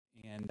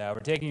And we're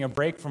taking a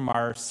break from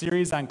our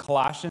series on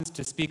Colossians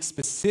to speak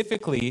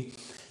specifically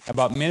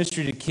about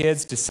ministry to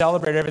kids, to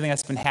celebrate everything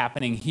that's been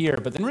happening here,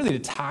 but then really to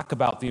talk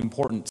about the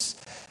importance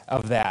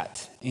of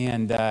that.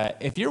 And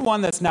if you're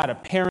one that's not a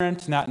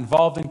parent, not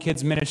involved in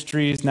kids'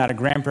 ministries, not a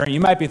grandparent,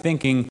 you might be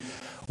thinking,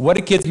 what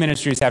do kids'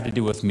 ministries have to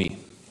do with me?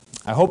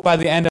 I hope by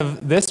the end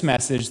of this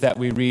message that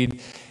we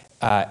read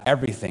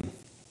everything.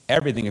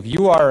 Everything. If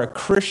you are a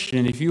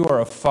Christian, if you are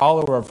a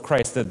follower of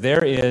Christ, that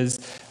there is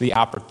the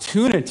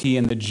opportunity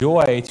and the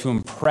joy to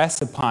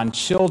impress upon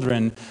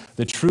children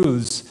the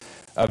truths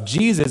of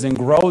Jesus and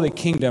grow the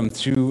kingdom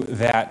through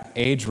that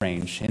age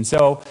range. And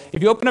so,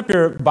 if you open up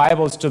your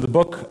Bibles to the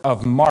book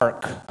of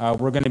Mark,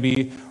 we're going to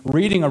be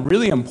reading a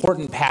really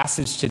important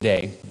passage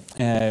today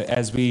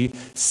as we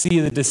see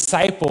the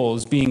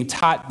disciples being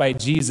taught by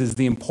Jesus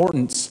the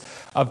importance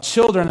of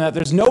children, that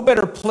there's no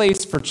better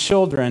place for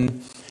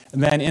children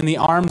than in the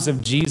arms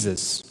of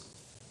Jesus.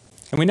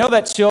 And we know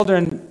that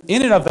children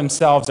in and of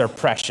themselves are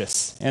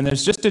precious. And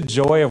there's just a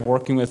joy of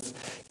working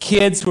with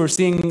kids who are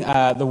seeing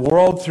the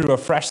world through a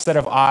fresh set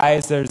of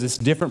eyes. There's this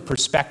different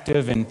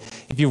perspective. And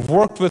if you've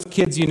worked with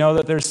kids, you know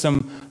that there's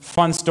some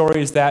fun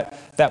stories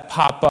that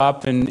pop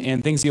up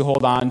and things you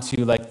hold on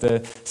to, like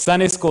the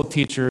Sunday school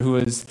teacher who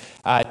is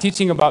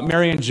teaching about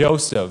Mary and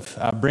Joseph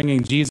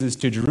bringing Jesus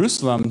to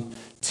Jerusalem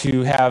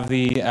to have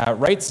the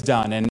rites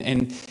done.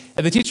 And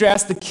the teacher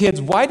asked the kids,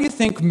 why do you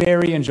think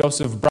Mary and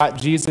Joseph brought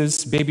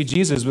Jesus, baby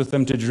Jesus, with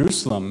them to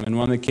Jerusalem? And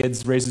one of the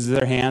kids raises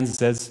their hands and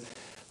says,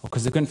 well,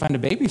 because they couldn't find a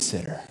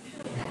babysitter.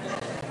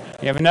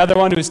 You have another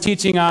one who's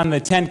teaching on the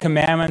Ten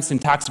Commandments and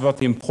talks about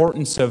the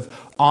importance of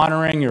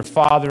honoring your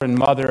father and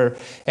mother,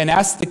 and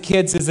asks the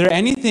kids, is there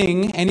any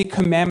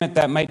commandment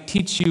that might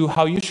teach you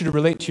how you should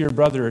relate to your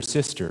brother or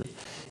sister?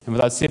 And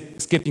without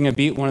skipping a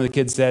beat, one of the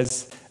kids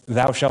says,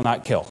 thou shalt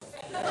not kill.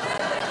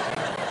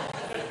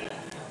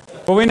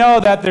 But we know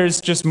that there's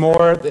just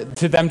more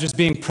to them just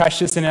being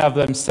precious in and of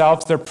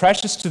themselves. They're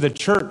precious to the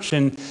church.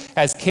 And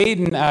as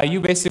Caden, you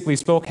basically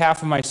spoke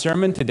half of my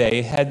sermon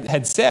today,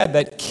 had said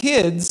that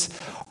kids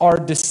are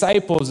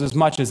disciples as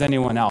much as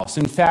anyone else.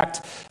 In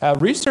fact,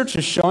 research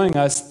is showing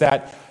us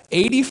that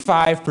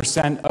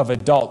 85% of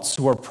adults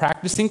who are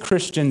practicing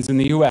Christians in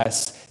the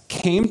U.S.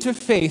 came to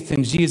faith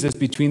in Jesus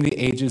between the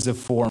ages of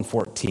 4 and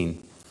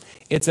 14.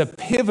 It's a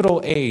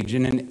pivotal age,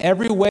 and in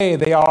every way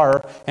they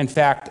are, in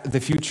fact, the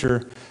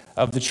future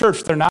of the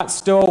church. They're not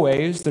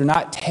stowaways, they're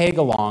not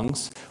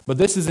tag-alongs, but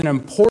this is an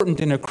important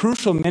and a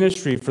crucial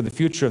ministry for the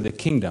future of the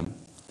kingdom.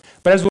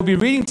 But as we'll be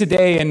reading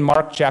today in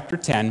Mark chapter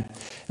 10,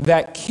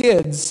 that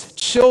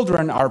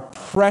children are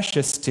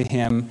precious to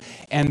him,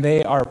 and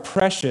they are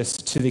precious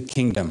to the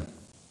kingdom.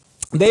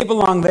 They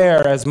belong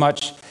there as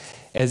much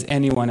as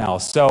anyone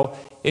else. So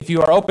if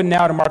you are open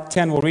now to Mark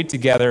 10, we'll read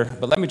together,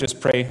 but let me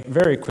just pray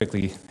very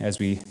quickly as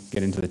we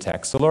get into the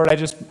text. So Lord,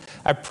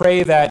 I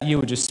pray that you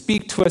would just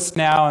speak to us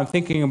now. I'm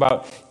thinking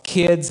about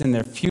kids and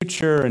their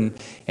future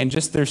and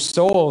just their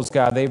souls,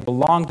 God. They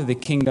belong to the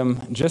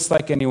kingdom just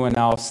like anyone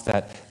else,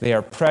 that they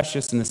are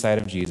precious in the sight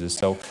of Jesus.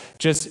 So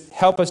just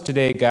help us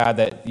today, God,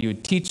 that you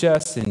would teach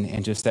us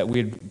and just that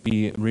we'd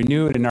be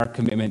renewed in our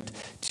commitment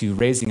to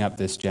raising up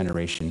this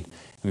generation.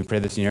 And we pray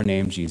this in your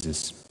name,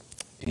 Jesus.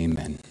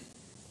 Amen.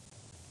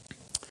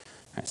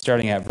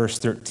 Starting at verse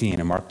 13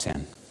 in Mark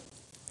 10.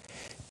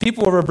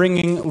 People were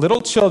bringing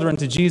little children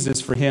to Jesus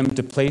for him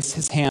to place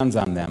his hands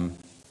on them,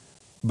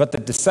 but the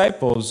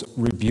disciples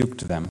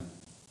rebuked them.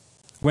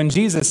 When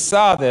Jesus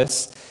saw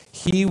this,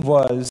 he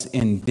was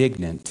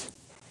indignant.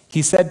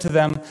 He said to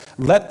them,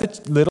 let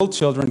the little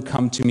children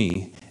come to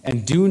me,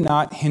 and do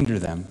not hinder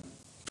them,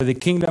 for the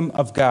kingdom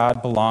of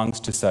God belongs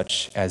to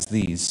such as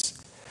these.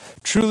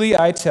 Truly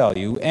I tell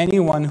you,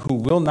 anyone who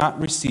will not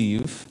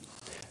receive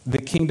the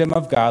kingdom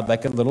of God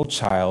like a little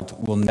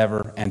child will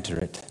never enter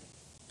it.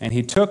 And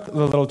he took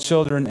the little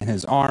children in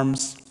his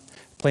arms,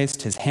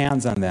 placed his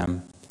hands on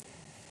them,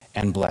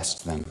 and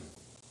blessed them.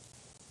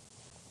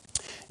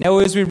 Now,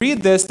 as we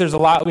read this, there's a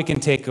lot we can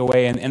take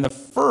away. And the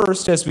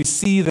first, as we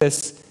see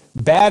this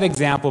bad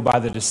example by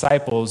the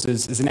disciples,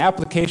 is an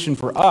application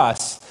for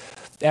us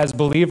as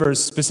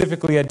believers,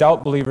 specifically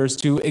adult believers,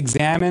 to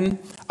examine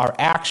our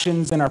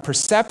actions and our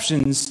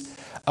perceptions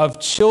of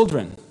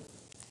children.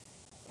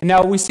 And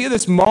now we see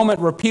this moment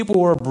where people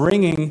were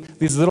bringing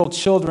these little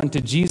children to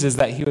Jesus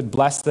that he would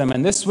bless them.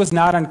 And this was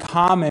not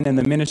uncommon in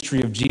the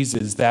ministry of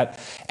Jesus, that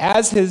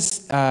as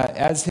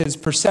his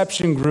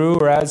perception grew,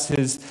 or as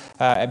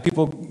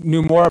people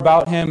knew more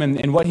about him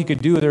and what he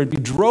could do, there would be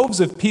droves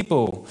of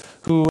people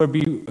who would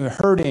be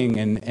hurting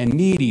and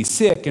needy,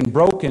 sick and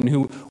broken,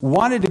 who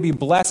wanted to be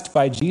blessed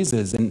by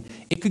Jesus. And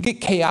it could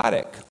get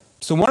chaotic.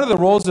 So one of the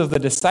roles of the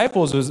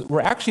disciples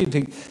were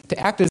actually to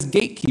act as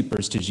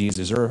gatekeepers to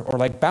Jesus, or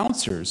like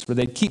bouncers, where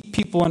they'd keep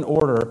people in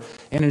order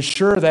and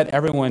ensure that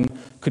everyone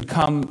could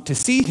come to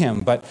see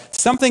him. But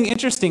something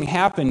interesting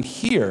happened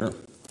here,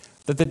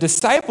 that the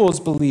disciples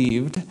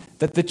believed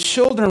that the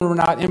children were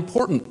not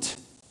important,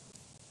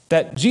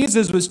 that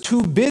Jesus was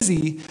too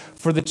busy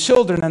for the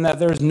children and that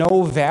there's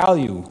no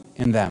value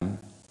in them.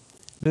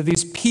 That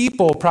these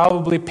people,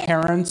 probably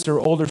parents or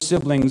older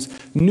siblings,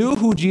 knew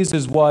who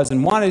Jesus was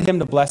and wanted him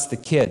to bless the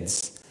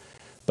kids.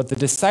 But the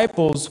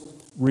disciples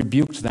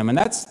rebuked them. And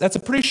that's a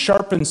pretty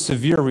sharp and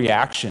severe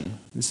reaction.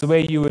 It's the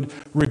way you would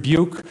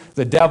rebuke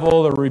the devil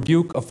or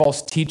rebuke a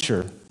false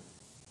teacher.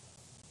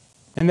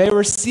 And they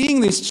were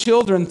seeing these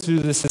children through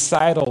the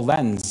societal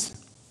lens.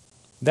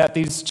 That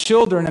these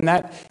children,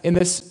 and in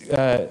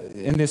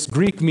this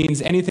Greek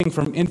means anything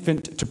from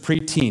infant to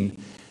preteen,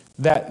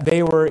 that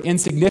they were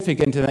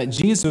insignificant and that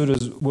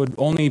Jesus would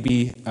only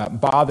be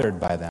bothered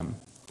by them.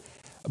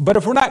 But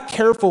if we're not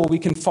careful, we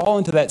can fall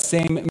into that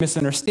same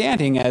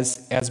misunderstanding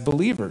as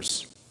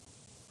believers.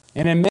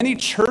 And in many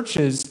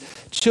churches,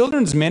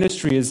 children's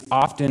ministry is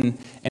often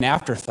an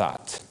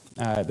afterthought.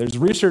 There's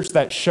research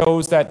that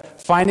shows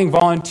that finding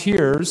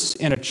volunteers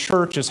in a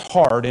church is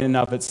hard in and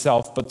of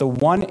itself, but the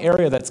one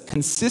area that's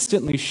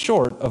consistently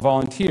short of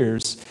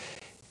volunteers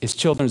is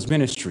children's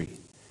ministry.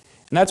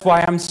 And that's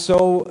why I'm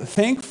so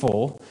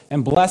thankful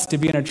and blessed to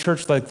be in a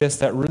church like this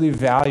that really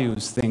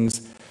values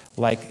things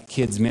like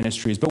kids'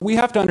 ministries. But we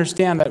have to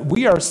understand that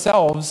we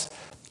ourselves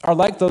are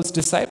like those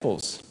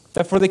disciples.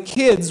 That for the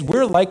kids,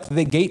 we're like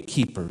the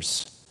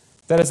gatekeepers.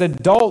 That as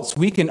adults,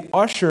 we can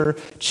usher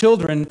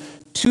children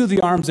to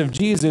the arms of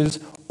Jesus,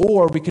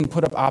 or we can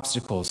put up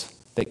obstacles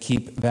that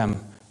keep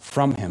them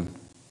from him.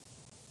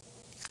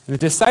 And the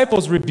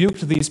disciples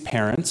rebuked these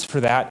parents for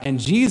that, and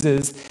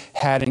Jesus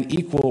had an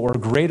equal or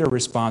greater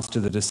response to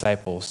the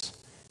disciples.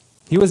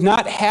 He was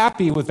not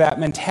happy with that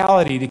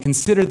mentality to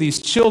consider these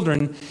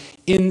children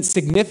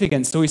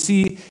insignificant. So we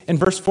see in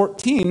verse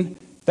 14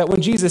 that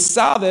when Jesus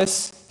saw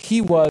this, he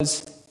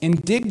was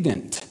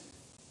indignant.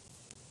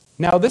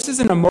 Now, this is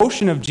an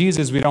emotion of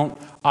Jesus we don't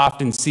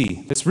often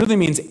see. This really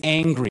means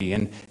angry.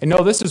 And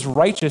no, this is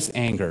righteous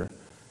anger.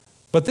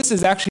 But this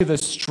is actually the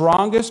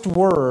strongest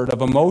word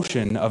of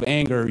emotion, of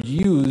anger,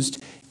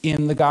 used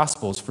in the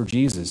Gospels for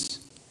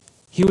Jesus.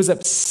 He was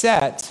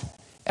upset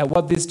at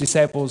what these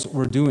disciples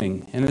were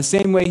doing. And in the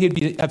same way, he'd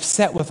be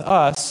upset with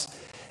us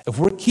if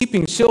we're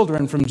keeping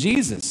children from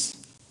Jesus.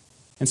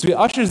 And so he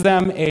ushers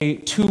them a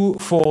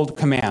twofold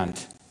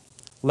command.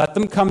 Let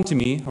them come to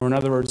me, or in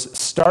other words,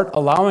 start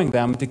allowing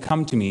them to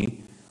come to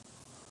me,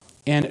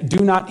 and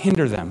do not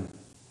hinder them,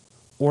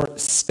 or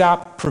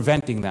stop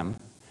preventing them.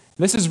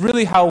 This is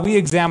really how we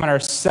examine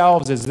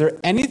ourselves. Is there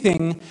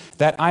anything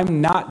that I'm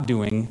not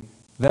doing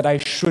that I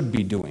should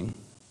be doing?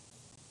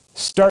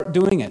 Start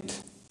doing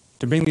it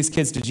to bring these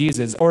kids to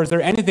Jesus. Or is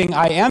there anything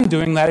I am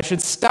doing that I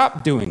should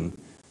stop doing?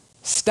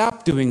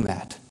 Stop doing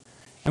that.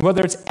 And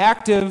whether it's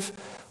active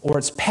or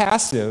it's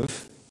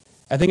passive,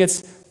 I think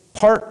it's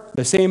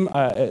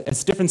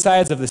it's different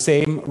sides of the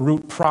same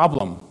root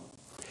problem.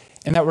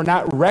 And that we're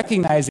not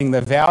recognizing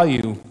the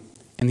value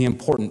and the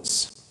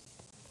importance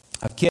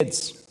of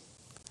kids.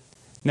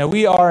 Now,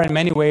 we are in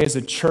many ways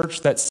a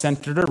church that's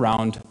centered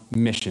around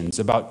missions,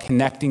 about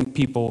connecting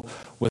people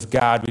with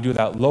God. We do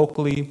that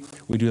locally,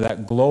 we do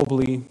that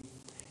globally.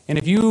 And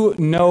if you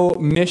know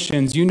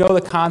missions, you know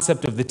the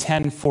concept of the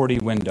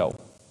 10-40 window.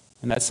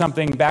 And that's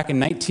something back in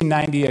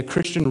 1990, a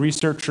Christian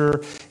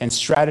researcher and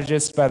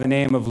strategist by the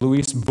name of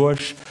Louis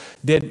Bush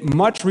did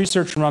much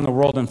research around the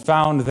world and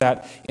found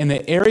that in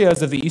the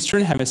areas of the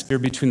Eastern Hemisphere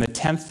between the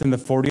 10th and the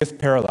 40th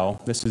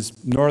parallel, this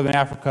is Northern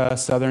Africa,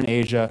 Southern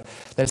Asia,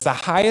 that's the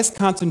highest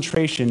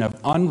concentration of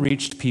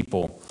unreached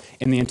people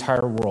in the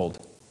entire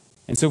world.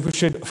 And so if we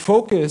should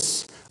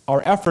focus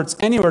our efforts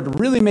anywhere to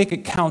really make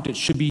it count, it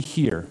should be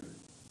here.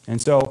 And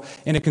so,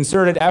 in a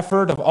concerted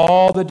effort of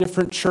all the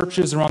different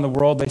churches around the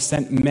world, they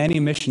sent many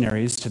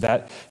missionaries to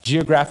that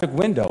geographic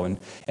window.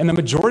 And the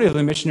majority of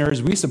the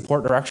missionaries we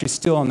support are actually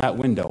still in that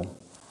window.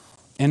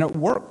 And it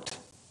worked.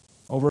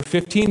 Over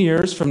 15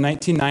 years, from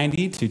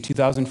 1990 to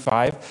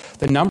 2005,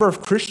 the number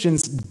of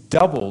Christians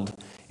doubled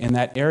in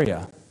that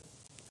area.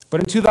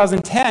 But in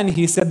 2010,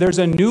 he said there's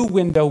a new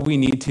window we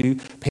need to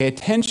pay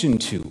attention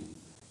to.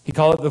 He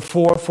called it the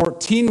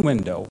 414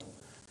 window.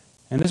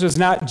 And this was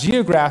not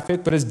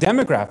geographic, but as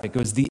demographic. It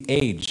was the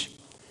age.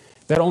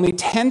 That only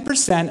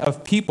 10%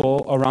 of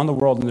people around the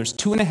world, and there's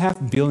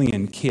 2.5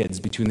 billion kids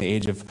between the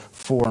age of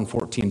 4 and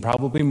 14,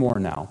 probably more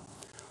now,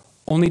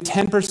 only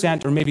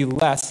 10% or maybe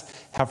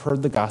less have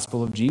heard the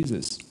gospel of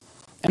Jesus.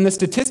 And the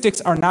statistics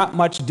are not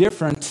much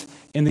different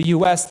in the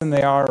U.S. than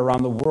they are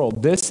around the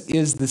world. This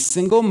is the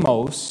single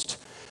most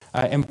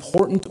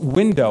important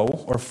window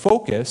or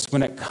focus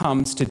when it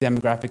comes to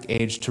demographic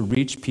age to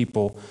reach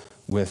people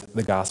with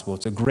the gospel.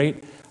 It's a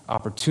great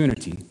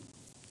opportunity.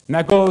 And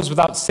that goes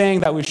without saying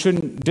that we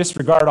shouldn't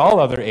disregard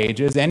all other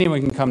ages. Anyone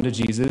can come to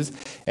Jesus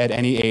at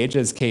any age,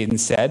 as Caden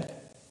said.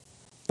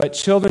 But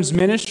children's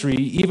ministry,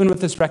 even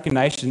with this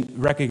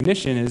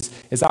recognition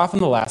is often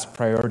the last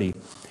priority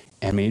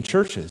in many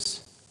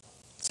churches.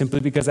 Simply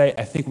because I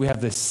think we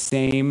have the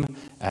same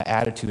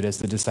attitude as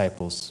the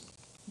disciples,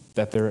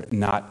 that they're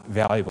not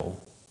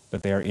valuable,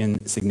 that they are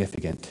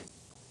insignificant.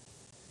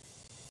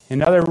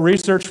 In other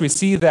research, we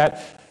see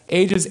that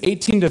ages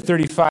 18 to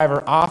 35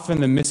 are often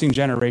the missing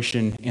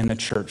generation in the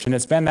church, and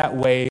it's been that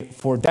way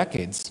for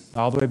decades,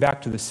 all the way back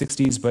to the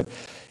 60s, but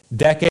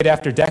Decade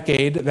after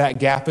decade, that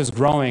gap is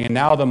growing, and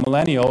now the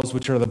millennials,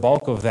 which are the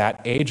bulk of that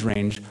age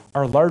range,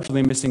 are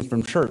largely missing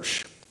from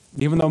church,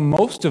 even though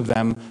most of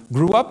them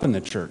grew up in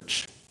the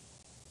church.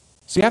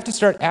 So you have to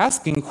start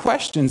asking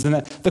questions, and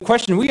the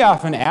question we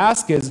often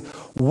ask is,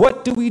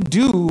 what do we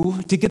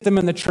do to get them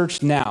in the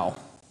church now?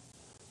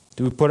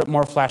 Do we put up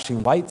more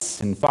flashing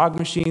lights and fog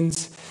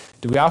machines?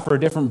 Do we offer a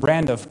different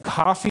brand of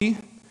coffee?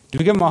 Do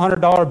we give them a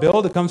 $100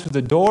 bill that comes through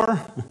the door?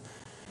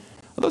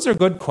 Well, those are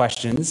good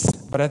questions,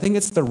 but I think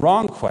it's the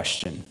wrong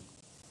question.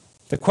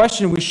 The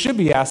question we should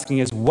be asking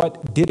is,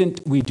 what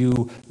didn't we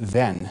do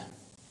then,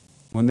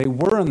 when they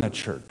were in the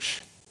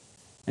church?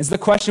 It's the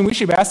question we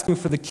should be asking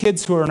for the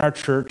kids who are in our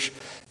church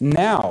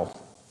now.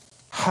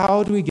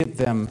 How do we get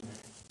them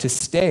to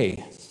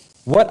stay?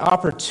 What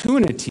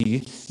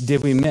opportunity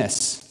did we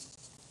miss?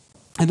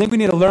 I think we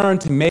need to learn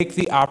to make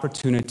the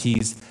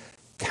opportunities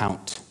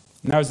count.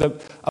 And there's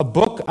a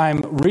book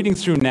I'm reading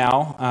through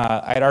now.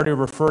 I had already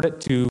referred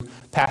it to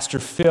Pastor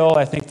Phil.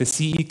 I think the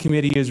CE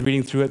committee is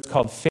reading through it. It's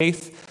called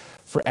Faith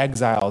for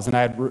Exiles, and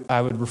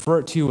I would refer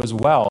it to you as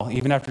well,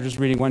 even after just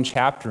reading one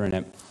chapter in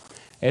it.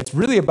 It's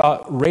really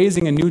about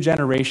raising a new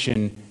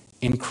generation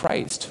in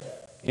Christ,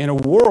 in a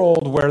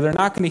world where they're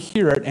not going to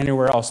hear it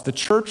anywhere else. The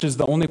church is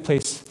the only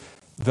place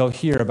they'll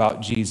hear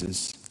about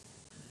Jesus.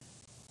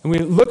 And we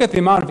look at the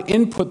amount of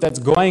input that's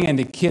going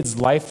into kids'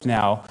 life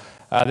now.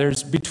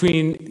 There's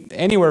between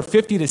anywhere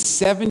 50 to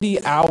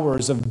 70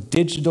 hours of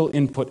digital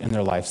input in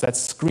their lives. That's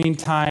screen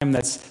time,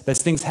 that's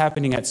things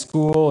happening at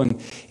school,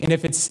 and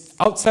if it's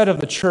outside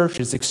of the church,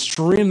 it's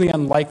extremely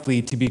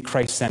unlikely to be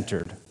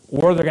Christ-centered,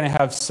 or they're going to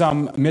have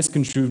some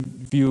misconstrued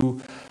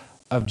view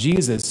of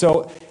Jesus.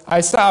 So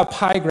I saw a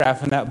pie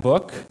graph in that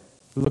book,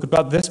 look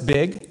about this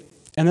big,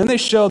 and then they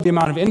showed the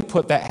amount of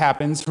input that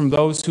happens from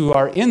those who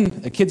are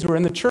the kids who are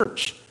in the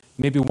church,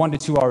 maybe 1 to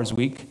 2 hours a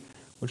week,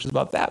 which is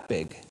about that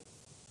big.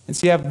 And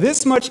so you have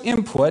this much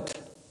input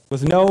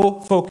with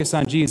no focus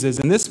on Jesus,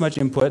 and this much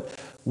input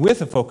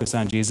with a focus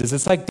on Jesus.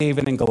 It's like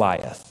David and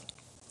Goliath.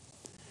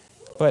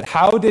 But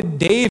how did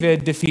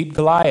David defeat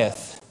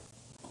Goliath?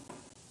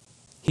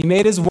 He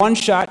made his one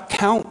shot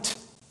count.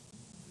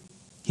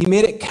 He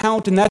made it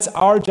count, and that's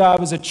our job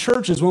as a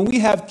church, is when we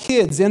have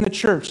kids in the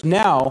church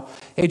now,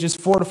 ages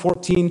 4 to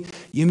 14,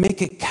 you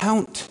make it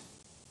count.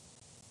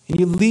 And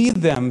you lead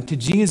them to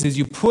Jesus.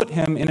 You put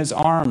him in his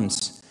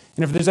arms.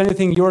 And if there's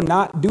anything you're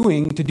not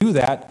doing to do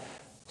that,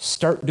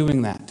 start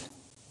doing that.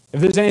 If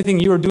there's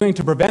anything you are doing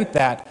to prevent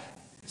that,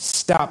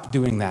 stop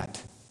doing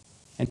that.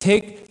 And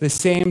take the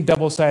same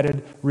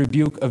double-sided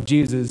rebuke of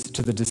Jesus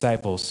to the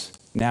disciples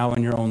now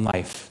in your own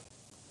life.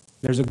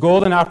 There's a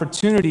golden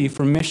opportunity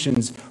for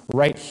missions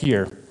right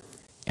here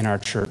in our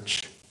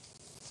church.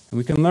 And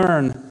we can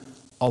learn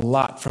a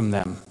lot from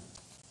them.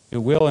 It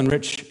will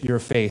enrich your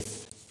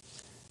faith.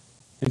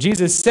 And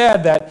Jesus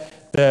said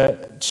that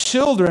the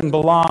children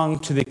belong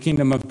to the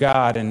kingdom of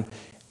God, and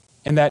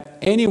that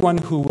anyone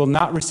who will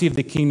not receive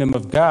the kingdom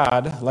of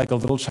God, like a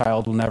little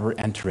child, will never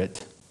enter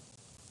it.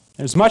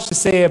 There's much to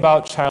say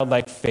about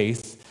childlike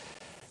faith,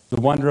 the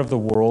wonder of the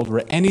world,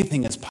 where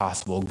anything is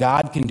possible.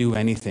 God can do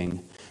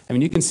anything. I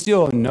mean, you can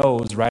steal a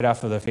nose right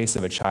off of the face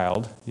of a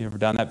child. You ever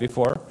done that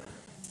before?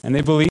 And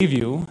they believe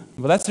you.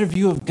 Well, that's their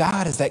view of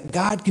God, is that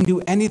God can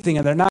do anything,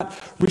 and they're not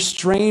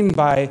restrained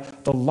by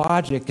the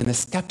logic and the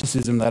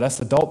skepticism that us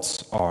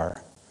adults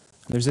are.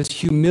 There's this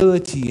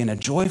humility and a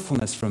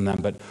joyfulness from them.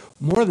 But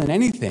more than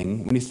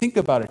anything, when you think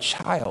about a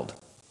child,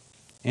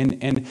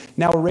 and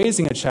now we're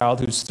raising a child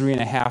who's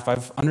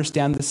 3.5, I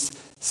understand this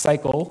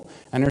cycle.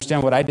 I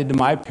understand what I did to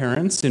my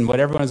parents and what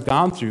everyone has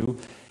gone through,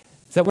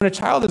 is that when a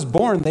child is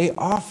born, they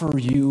offer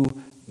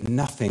you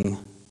nothing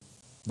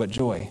but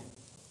joy.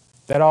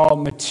 That all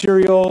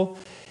material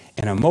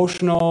and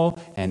emotional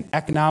and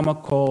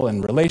economical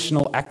and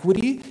relational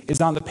equity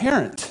is on the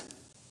parent.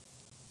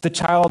 The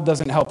child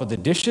doesn't help with the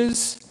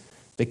dishes.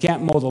 They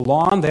can't mow the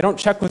lawn. They don't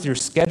check with your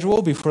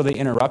schedule before they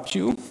interrupt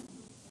you.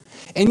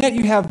 And yet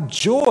you have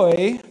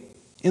joy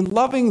in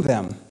loving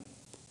them.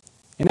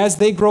 And as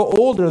they grow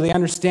older, they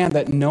understand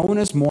that no one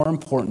is more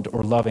important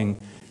or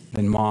loving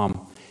than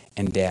mom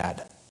and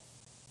dad.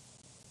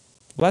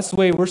 Well, that's the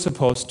way we're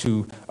supposed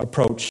to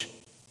approach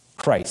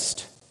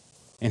Christ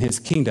and his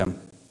kingdom,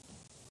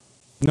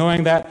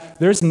 knowing that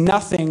there's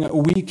nothing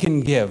we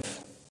can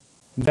give,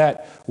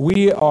 that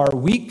we are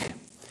weak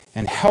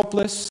and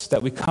helpless,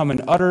 that we come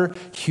in utter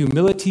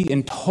humility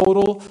and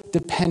total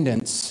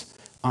dependence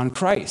on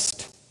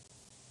Christ.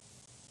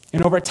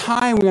 And over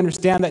time, we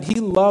understand that he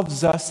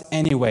loves us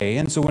anyway,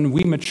 and so when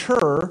we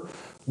mature,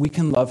 we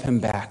can love him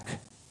back.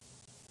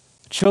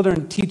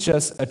 Children teach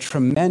us a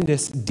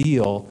tremendous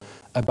deal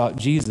about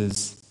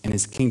Jesus and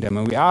his kingdom,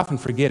 and we often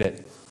forget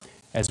it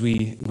as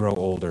we grow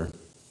older.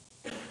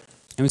 And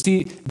we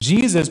see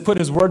Jesus put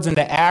his words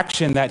into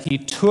action, that he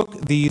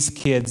took these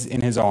kids in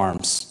his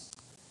arms.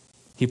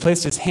 He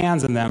placed his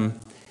hands on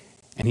them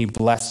and he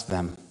blessed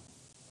them.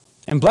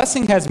 And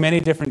blessing has many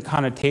different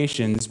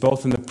connotations,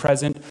 both in the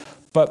present,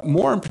 but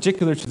more in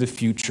particular to the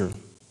future.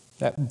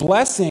 That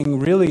blessing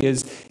really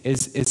is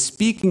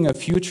speaking a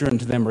future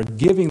into them or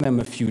giving them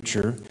a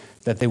future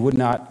that they would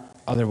not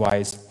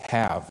otherwise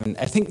have. And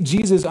I think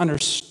Jesus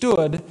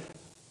understood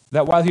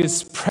that while he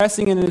was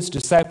pressing in his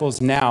disciples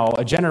now,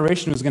 a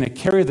generation was going to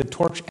carry the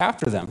torch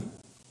after them.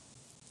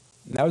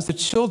 And that was the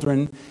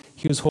children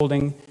he was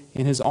holding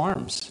in his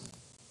arms.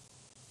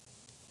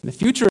 And the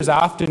future is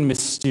often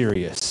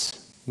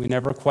mysterious. We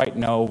never quite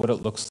know what it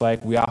looks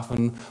like. We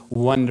often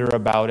wonder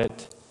about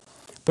it.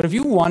 But if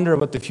you wonder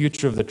what the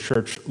future of the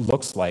church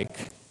looks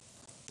like,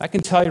 I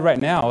can tell you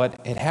right now,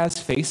 it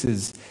has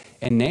faces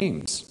and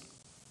names.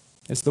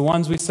 It's the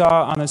ones we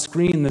saw on the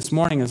screen this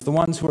morning. It's the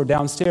ones who are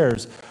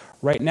downstairs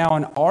right now.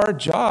 And our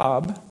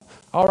job,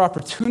 our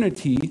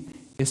opportunity,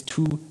 is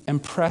to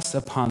impress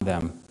upon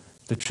them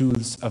the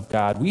truths of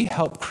God. We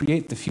help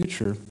create the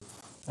future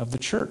of the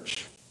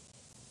church.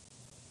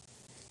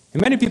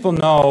 And many people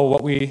know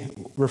what we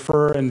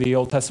refer in the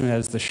Old Testament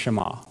as the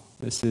Shema.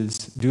 This is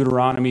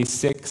Deuteronomy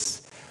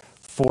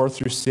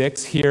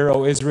 6:4-6. Hear,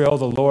 O Israel,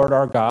 the Lord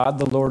our God,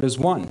 the Lord is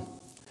one.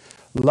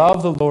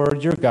 Love the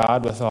Lord your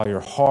God with all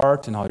your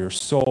heart and all your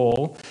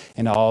soul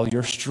and all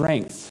your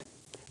strength.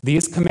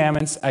 These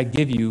commandments I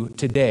give you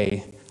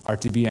today are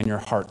to be in your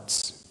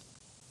hearts.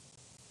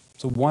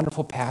 It's a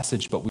wonderful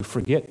passage, but we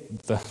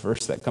forget the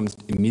verse that comes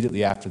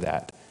immediately after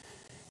that.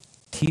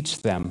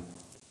 Teach them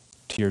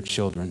to your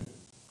children.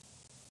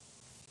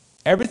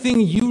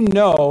 Everything you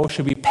know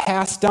should be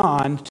passed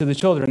on to the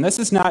children. This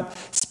is not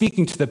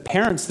speaking to the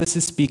parents. This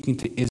is speaking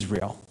to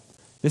Israel.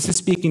 This is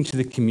speaking to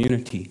the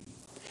community.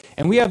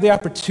 And we have the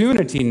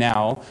opportunity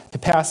now to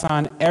pass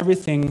on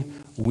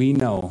everything we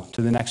know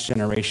to the next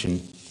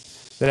generation.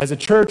 That as a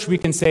church, we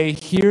can say,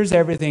 here's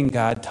everything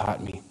God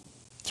taught me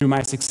through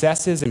my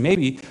successes and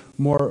maybe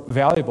more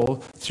valuable,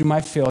 through my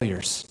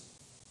failures.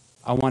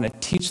 I want to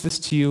teach this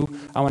to you.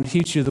 I want to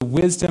teach you the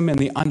wisdom and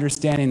the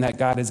understanding that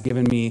God has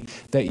given me,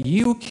 that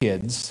you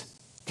kids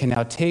can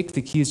now take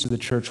the keys to the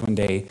church one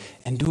day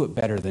and do it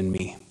better than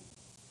me.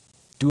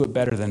 Do it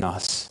better than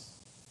us.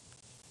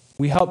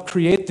 We help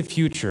create the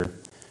future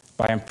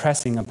by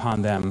impressing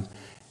upon them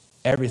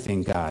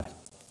everything God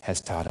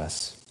has taught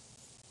us.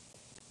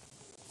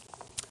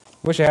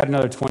 I wish I had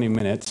another 20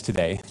 minutes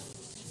today,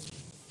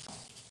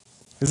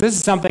 because this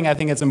is something I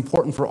think it's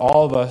important for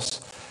all of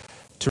us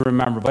to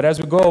remember. But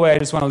as we go away, I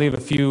just want to leave a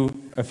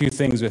few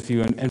things with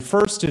you. And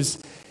first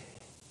is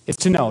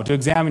to know, to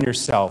examine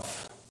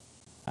yourself.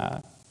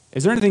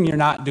 Is there anything you're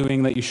not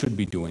doing that you should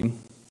be doing?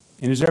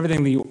 And is there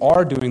everything that you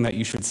are doing that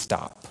you should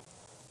stop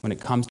when it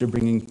comes to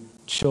bringing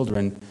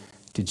children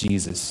to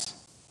Jesus?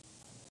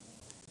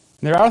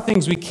 And there are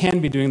things we can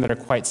be doing that are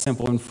quite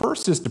simple. And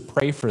first is to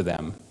pray for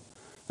them.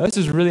 Now, this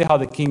is really how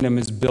the kingdom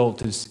is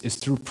built, is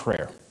through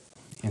prayer.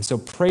 And so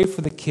pray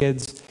for the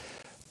kids,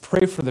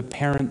 pray for the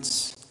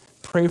parents,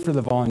 pray for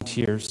the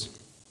volunteers,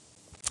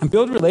 and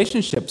build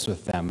relationships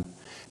with them.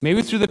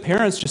 Maybe through the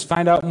parents, just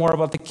find out more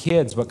about the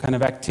kids, what kind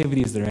of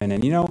activities they're in.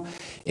 And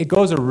it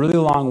goes a really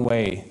long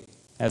way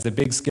as a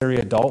big, scary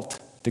adult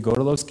to go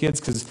to those kids,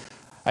 because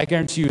I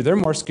guarantee you they're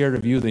more scared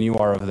of you than you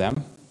are of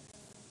them.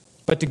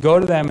 But to go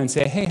to them and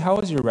say, hey, how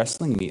was your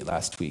wrestling meet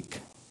last week?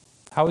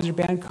 How was your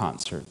band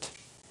concert?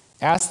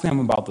 Ask them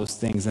about those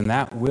things, and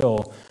that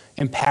will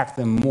impact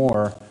them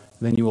more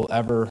than you will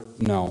ever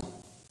know.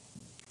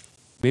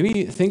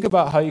 Maybe think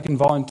about how you can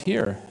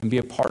volunteer and be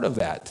a part of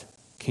that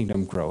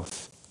kingdom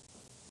growth.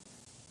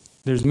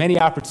 There's many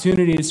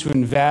opportunities to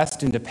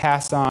invest and to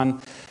pass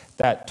on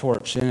that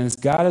torch. And as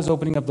God is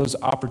opening up those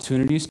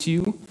opportunities to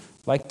you,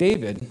 like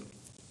David,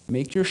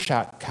 make your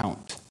shot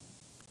count.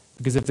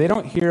 Because if they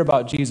don't hear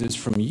about Jesus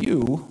from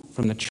you,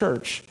 from the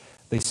church,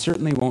 they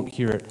certainly won't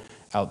hear it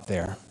out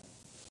there.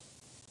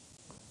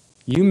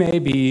 You may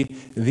be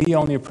the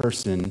only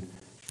person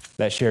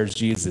that shares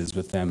Jesus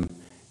with them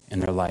in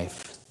their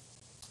life.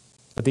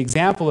 But the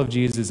example of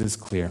Jesus is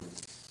clear.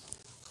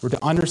 We're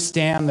to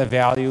understand the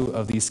value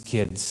of these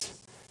kids,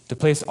 to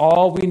place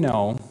all we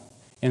know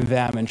in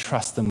them and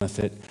trust them with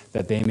it,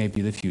 that they may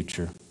be the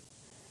future,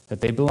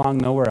 that they belong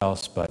nowhere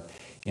else but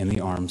in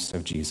the arms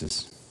of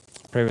Jesus.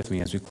 Pray with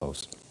me as we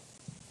close.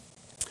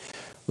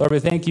 Lord, we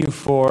thank you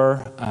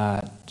for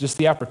just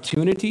the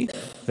opportunity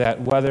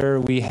that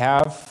whether we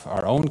have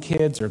our own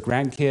kids or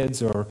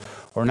grandkids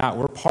or not,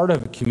 we're part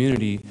of a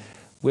community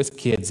with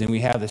kids, and we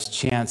have this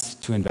chance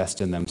to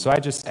invest in them. So I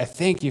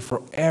thank you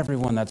for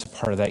everyone that's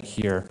part of that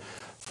here.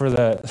 For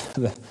the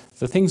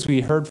things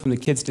we heard from the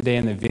kids today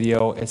in the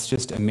video, it's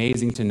just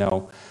amazing to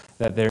know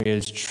that there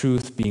is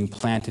truth being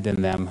planted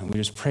in them. And we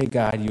just pray,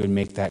 God, you would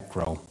make that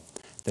grow,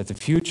 that the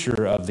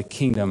future of the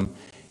kingdom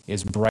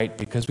is bright,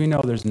 because we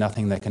know there's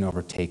nothing that can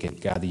overtake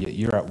it. God, that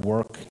you're at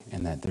work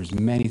and that there's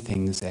many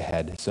things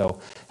ahead.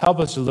 So help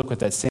us to look with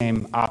that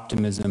same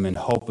optimism and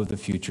hope of the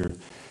future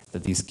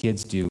that these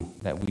kids do,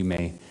 that we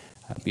may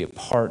be a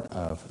part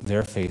of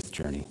their faith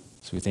journey.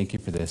 So we thank you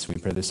for this. We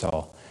pray this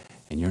all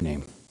in your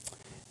name.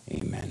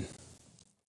 Amen.